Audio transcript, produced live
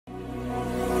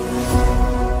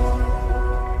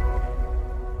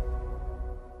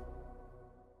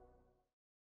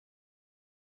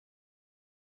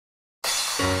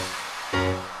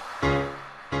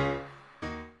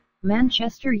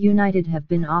Manchester United have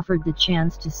been offered the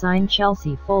chance to sign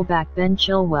Chelsea fullback Ben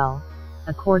Chilwell,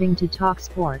 according to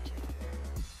TalkSport.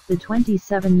 The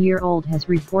 27-year-old has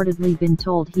reportedly been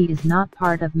told he is not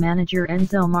part of manager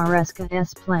Enzo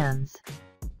Maresca's plans.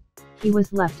 He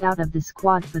was left out of the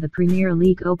squad for the Premier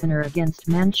League opener against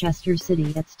Manchester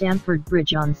City at Stamford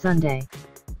Bridge on Sunday.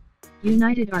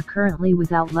 United are currently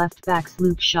without left-backs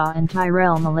Luke Shaw and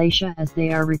Tyrell Malacia as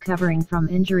they are recovering from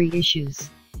injury issues.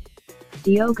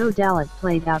 Diogo Dalot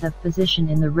played out of position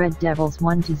in the Red Devils'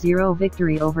 1-0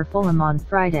 victory over Fulham on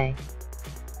Friday.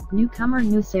 Newcomer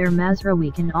Noussair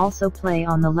Mazraoui can also play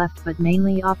on the left but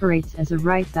mainly operates as a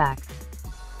right-back.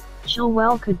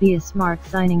 Chilwell could be a smart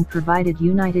signing provided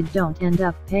United don't end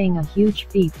up paying a huge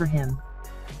fee for him.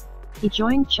 He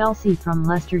joined Chelsea from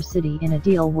Leicester City in a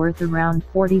deal worth around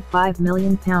 £45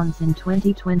 million in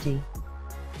 2020.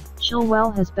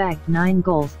 Chilwell has bagged 9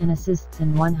 goals and assists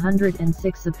in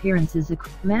 106 appearances.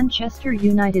 Manchester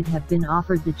United have been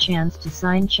offered the chance to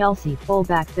sign Chelsea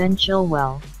fullback Ben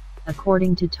Chilwell,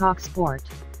 according to TalkSport.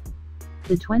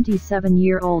 The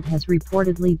 27-year-old has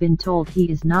reportedly been told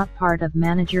he is not part of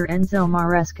manager Enzo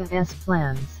Maresca's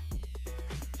plans.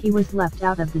 He was left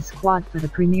out of the squad for the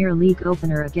Premier League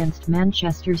opener against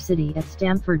Manchester City at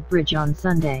Stamford Bridge on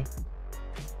Sunday.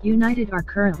 United are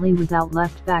currently without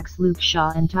left-backs Luke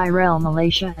Shaw and Tyrell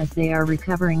Malacia as they are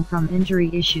recovering from injury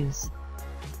issues.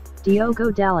 Diogo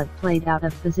Dalot played out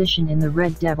of position in the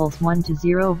Red Devils'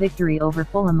 1-0 victory over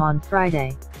Fulham on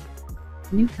Friday.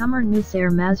 Newcomer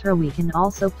Noussair Mazraoui can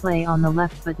also play on the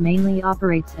left but mainly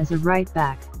operates as a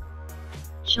right-back.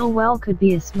 Chilwell could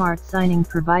be a smart signing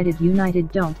provided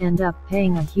United don't end up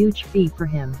paying a huge fee for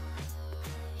him.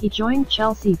 He joined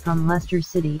Chelsea from Leicester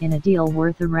City in a deal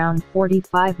worth around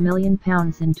 £45 million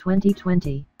in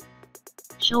 2020.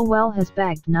 Chilwell has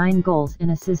bagged 9 goals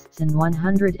and assists in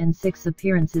 106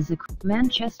 appearances.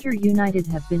 Manchester United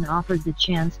have been offered the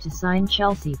chance to sign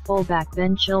Chelsea fullback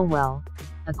Ben Chilwell,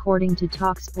 according to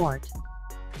TalkSport.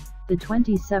 The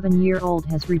 27-year-old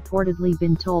has reportedly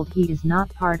been told he is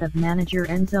not part of manager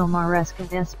Enzo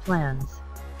Maresca's plans.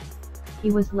 He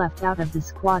was left out of the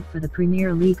squad for the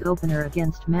Premier League opener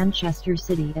against Manchester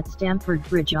City at Stamford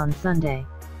Bridge on Sunday.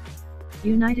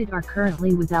 United are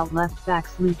currently without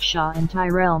left-backs Luke Shaw and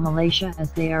Tyrell Malacia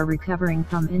as they are recovering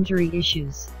from injury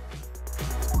issues.